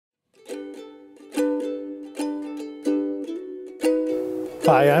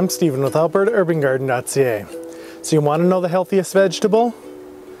Hi, I'm Stephen with AlbertaUrbanGarden.ca. So you want to know the healthiest vegetable?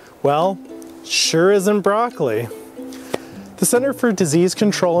 Well, sure isn't broccoli. The Center for Disease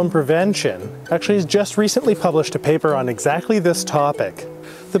Control and Prevention actually has just recently published a paper on exactly this topic.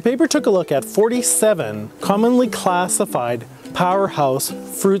 The paper took a look at 47 commonly classified powerhouse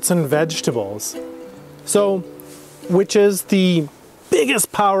fruits and vegetables. So, which is the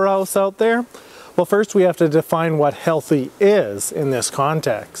biggest powerhouse out there? Well, first we have to define what healthy is in this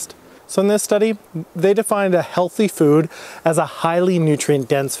context. So in this study, they defined a healthy food as a highly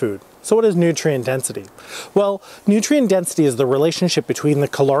nutrient-dense food. So what is nutrient density? Well, nutrient density is the relationship between the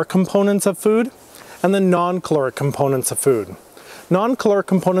caloric components of food and the non-caloric components of food. Non-caloric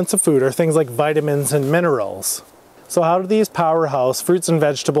components of food are things like vitamins and minerals. So how do these powerhouse fruits and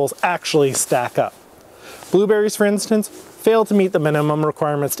vegetables actually stack up? Blueberries, for instance, fail to meet the minimum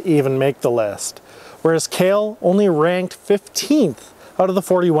requirements to even make the list, whereas kale only ranked 15th out of the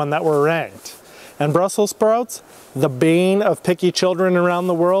 41 that were ranked. And Brussels sprouts, the bane of picky children around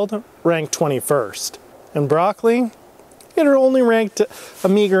the world, ranked 21st. And broccoli, it only ranked a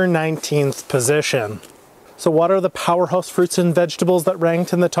meager 19th position. So what are the powerhouse fruits and vegetables that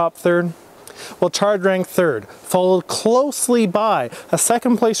ranked in the top third? Well, chard ranked third, followed closely by a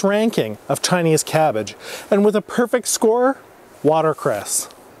second place ranking of Chinese cabbage, and with a perfect score, watercress.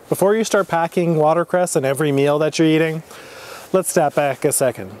 Before you start packing watercress in every meal that you're eating, let's step back a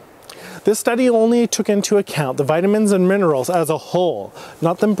second. This study only took into account the vitamins and minerals as a whole,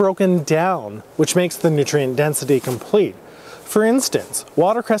 not them broken down, which makes the nutrient density complete. For instance,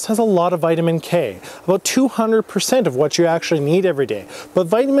 watercress has a lot of vitamin K, about 200% of what you actually need every day. But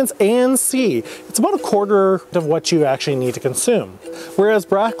vitamins A and C, it's about a quarter of what you actually need to consume. Whereas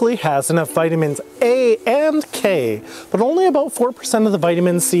broccoli has enough vitamins A and K, but only about 4% of the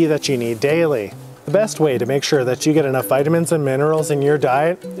vitamin C that you need daily. The best way to make sure that you get enough vitamins and minerals in your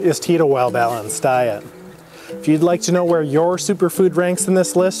diet is to eat a well-balanced diet. If you'd like to know where your superfood ranks in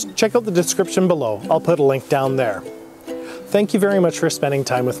this list, check out the description below. I'll put a link down there. Thank you very much for spending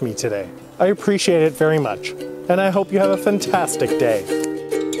time with me today. I appreciate it very much, and I hope you have a fantastic day.